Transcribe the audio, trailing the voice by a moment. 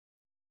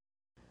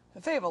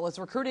Fayetteville is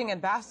recruiting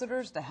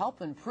ambassadors to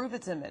help improve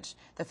its image.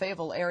 The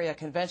Fayetteville Area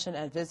Convention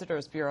and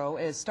Visitors Bureau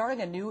is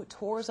starting a new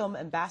tourism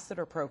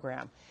ambassador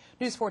program.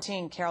 News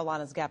 14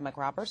 Carolina's Gavin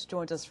McRoberts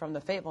joins us from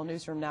the Fayetteville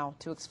newsroom now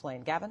to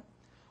explain. Gavin?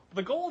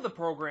 The goal of the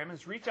program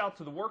is to reach out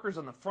to the workers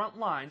on the front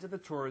lines of the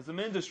tourism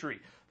industry.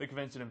 The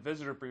Convention and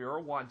Visitor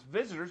Bureau wants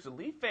visitors to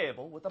leave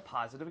Fayetteville with a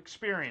positive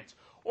experience.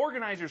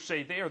 Organizers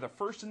say they are the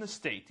first in the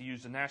state to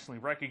use the nationally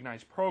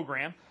recognized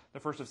program. The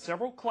first of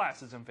several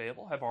classes in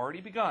Fayetteville have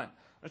already begun.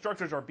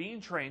 Instructors are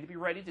being trained to be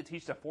ready to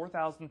teach the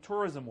 4,000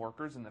 tourism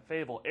workers in the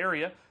Fayetteville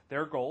area.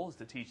 Their goal is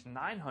to teach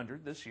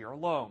 900 this year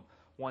alone.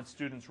 Once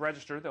students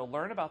register, they'll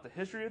learn about the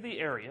history of the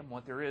area and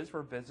what there is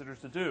for visitors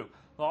to do.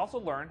 They'll also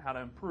learn how to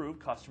improve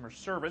customer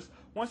service.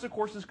 Once the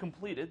course is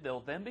completed,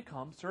 they'll then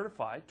become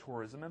certified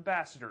tourism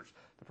ambassadors.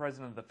 The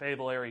president of the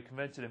Fayetteville Area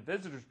Convention and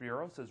Visitors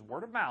Bureau says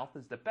word of mouth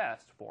is the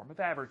best form of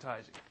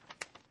advertising.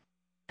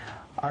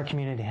 Our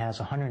community has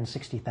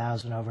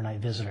 160,000 overnight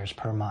visitors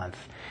per month,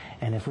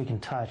 and if we can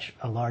touch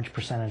a large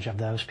percentage of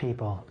those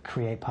people,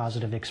 create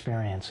positive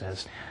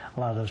experiences, a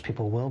lot of those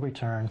people will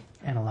return,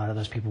 and a lot of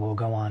those people will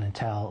go on and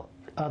tell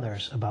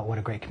others about what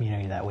a great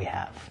community that we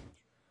have.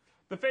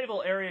 The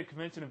Fayetteville Area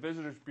Convention and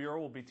Visitors Bureau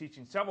will be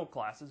teaching several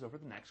classes over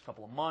the next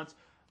couple of months.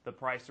 The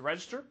price to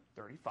register,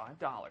 $35.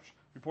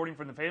 Reporting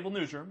from the Fayetteville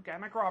newsroom,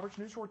 Gavin McRoberts,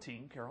 News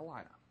 14,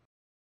 Carolina.